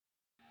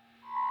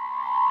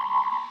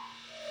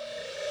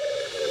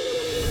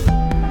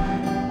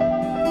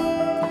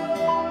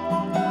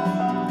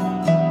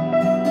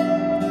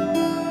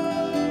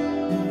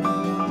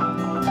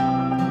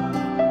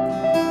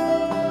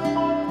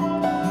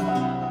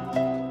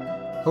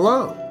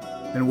Hello,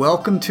 and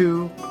welcome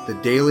to the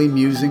Daily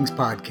Musings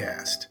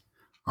podcast.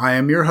 I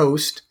am your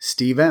host,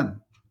 Steve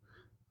M.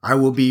 I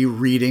will be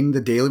reading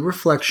the daily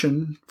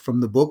reflection from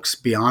the books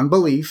Beyond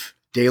Belief,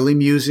 Daily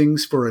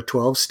Musings for a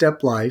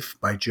 12-Step Life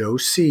by Joe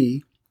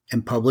C.,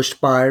 and published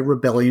by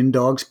Rebellion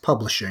Dogs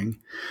Publishing,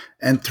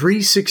 and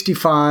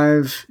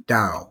 365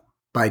 Tao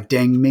by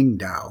Deng Ming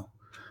Dao,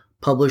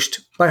 published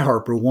by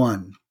Harper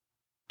One.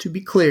 To be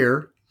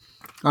clear,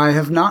 I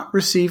have not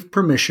received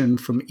permission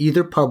from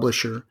either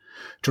publisher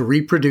to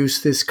reproduce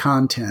this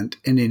content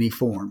in any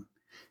form.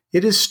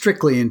 It is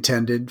strictly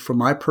intended for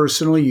my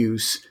personal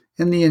use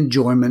and the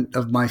enjoyment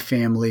of my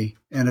family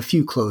and a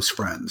few close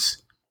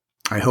friends.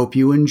 I hope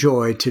you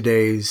enjoy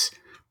today's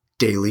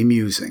Daily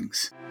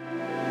Musings.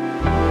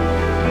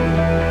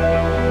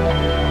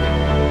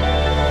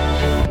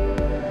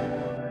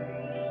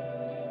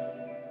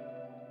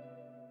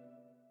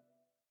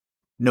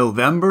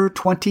 November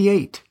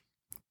 28,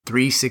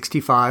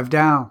 365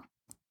 Tao,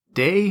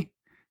 Day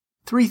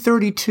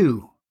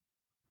 332,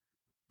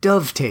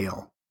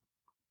 Dovetail.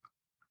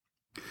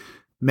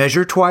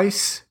 Measure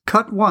twice,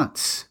 cut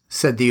once,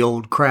 said the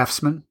old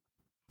craftsman.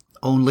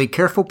 Only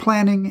careful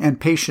planning and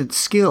patient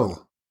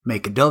skill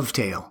make a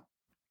dovetail.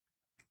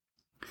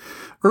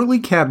 Early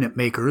cabinet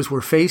makers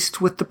were faced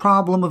with the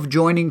problem of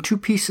joining two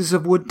pieces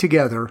of wood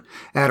together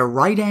at a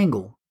right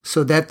angle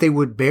so that they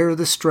would bear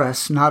the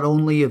stress not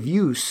only of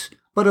use,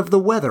 but of the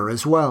weather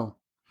as well.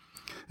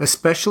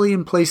 Especially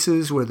in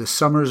places where the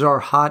summers are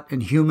hot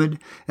and humid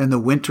and the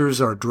winters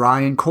are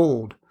dry and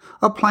cold,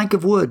 a plank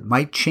of wood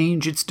might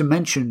change its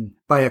dimension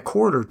by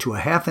 1/4 to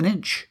 1/2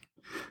 inch,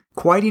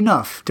 quite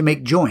enough to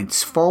make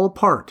joints fall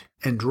apart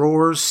and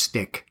drawers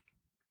stick.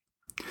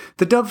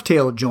 The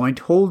dovetail joint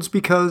holds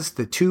because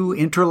the two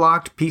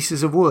interlocked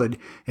pieces of wood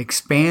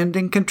expand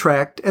and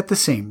contract at the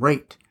same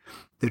rate.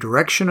 The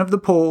direction of the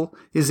pole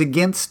is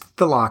against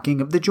the locking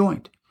of the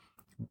joint.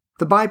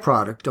 The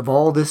byproduct of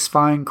all this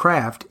fine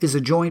craft is a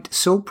joint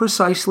so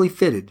precisely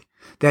fitted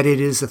that it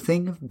is a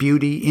thing of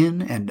beauty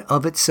in and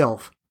of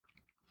itself.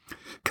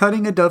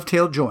 Cutting a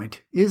dovetail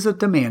joint is a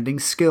demanding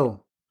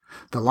skill.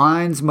 The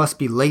lines must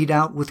be laid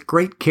out with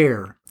great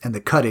care, and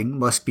the cutting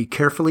must be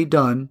carefully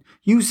done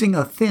using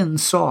a thin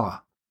saw.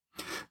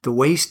 The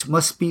waste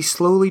must be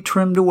slowly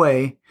trimmed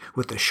away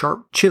with a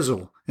sharp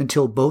chisel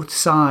until both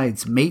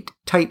sides mate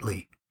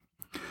tightly.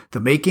 The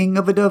making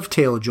of a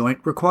dovetail joint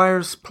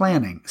requires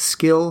planning,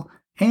 skill,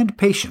 and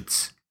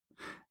patience.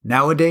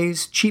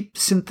 Nowadays, cheap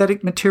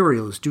synthetic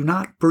materials do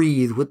not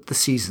breathe with the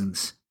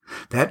seasons.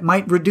 That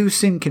might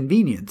reduce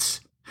inconvenience,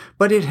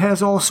 but it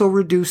has also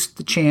reduced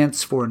the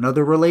chance for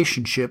another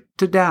relationship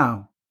to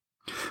Tao.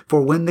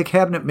 For when the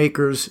cabinet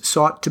makers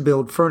sought to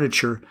build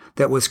furniture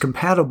that was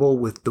compatible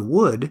with the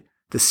wood,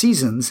 the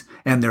seasons,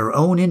 and their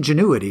own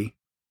ingenuity,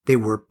 they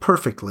were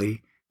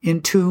perfectly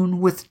in tune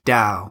with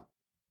Tao.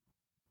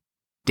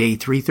 Day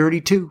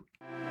 332.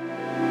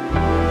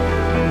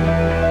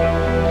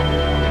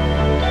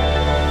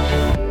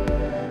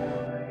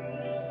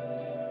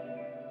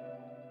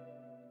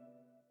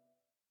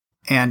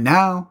 And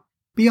now,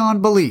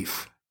 Beyond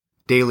Belief,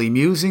 Daily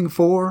Musing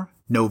for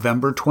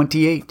November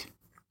 28.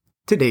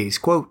 Today's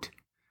quote: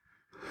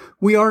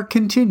 We are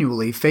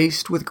continually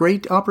faced with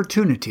great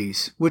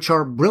opportunities which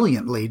are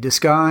brilliantly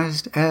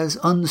disguised as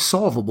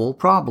unsolvable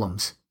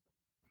problems.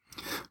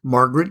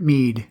 Margaret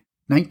Mead,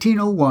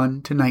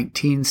 1901 to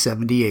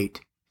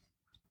 1978.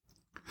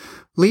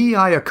 Lee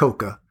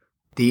Iacocca,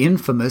 the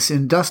infamous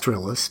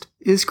industrialist,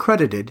 is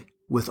credited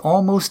with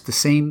almost the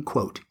same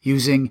quote,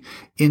 using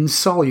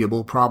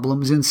insoluble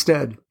problems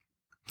instead.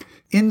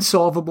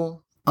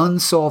 Insolvable,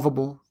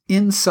 unsolvable,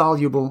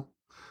 insoluble.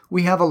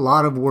 We have a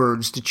lot of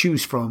words to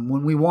choose from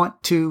when we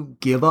want to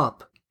give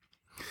up.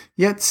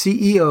 Yet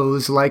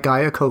CEOs like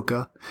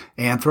Iacocca,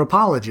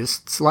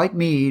 anthropologists like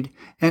Mead,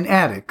 and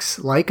addicts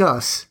like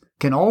us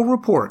can all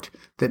report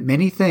that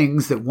many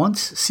things that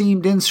once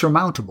seemed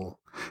insurmountable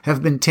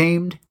have been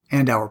tamed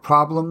and our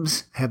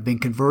problems have been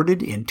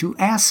converted into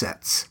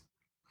assets.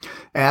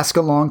 Ask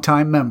a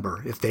longtime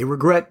member if they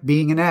regret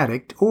being an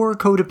addict or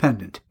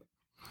codependent.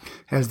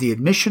 Has the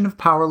admission of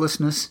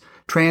powerlessness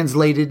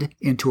translated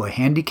into a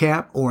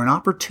handicap or an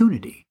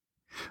opportunity?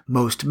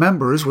 Most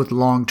members with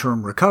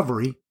long-term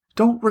recovery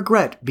don't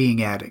regret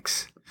being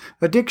addicts.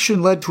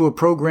 Addiction led to a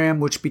program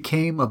which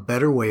became a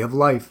better way of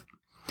life.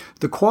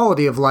 The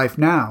quality of life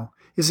now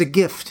is a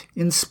gift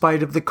in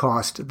spite of the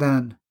cost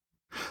then.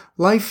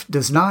 Life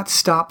does not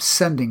stop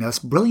sending us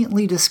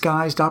brilliantly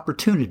disguised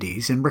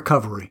opportunities in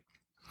recovery.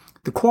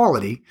 The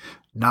quality,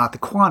 not the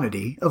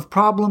quantity, of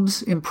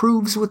problems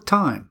improves with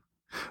time.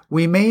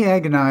 We may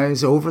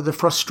agonize over the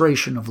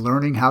frustration of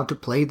learning how to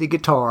play the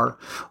guitar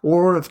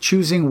or of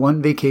choosing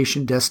one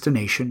vacation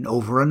destination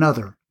over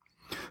another.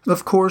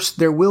 Of course,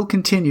 there will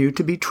continue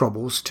to be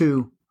troubles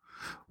too.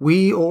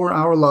 We or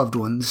our loved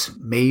ones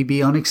may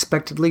be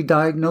unexpectedly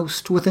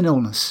diagnosed with an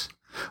illness.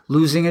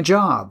 Losing a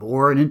job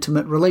or an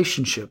intimate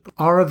relationship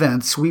are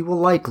events we will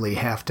likely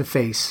have to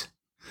face.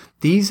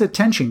 These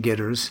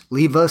attention-getters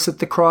leave us at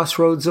the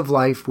crossroads of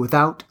life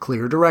without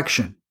clear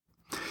direction.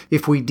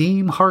 If we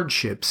deem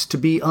hardships to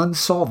be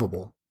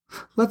unsolvable,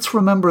 let's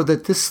remember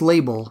that this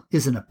label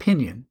is an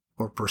opinion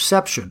or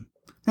perception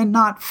and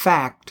not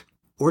fact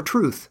or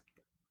truth.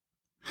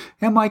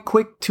 Am I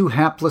quick to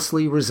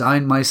haplessly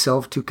resign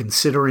myself to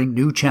considering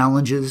new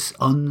challenges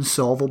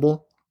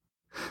unsolvable?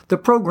 The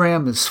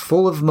program is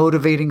full of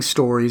motivating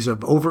stories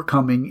of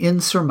overcoming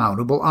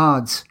insurmountable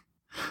odds,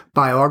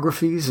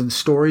 biographies and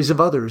stories of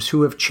others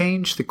who have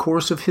changed the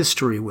course of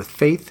history with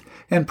faith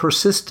and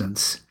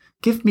persistence.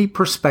 Give me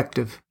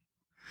perspective.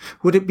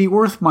 Would it be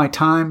worth my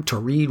time to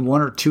read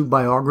 1 or 2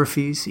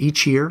 biographies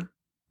each year?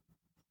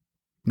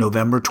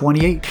 November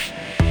 28,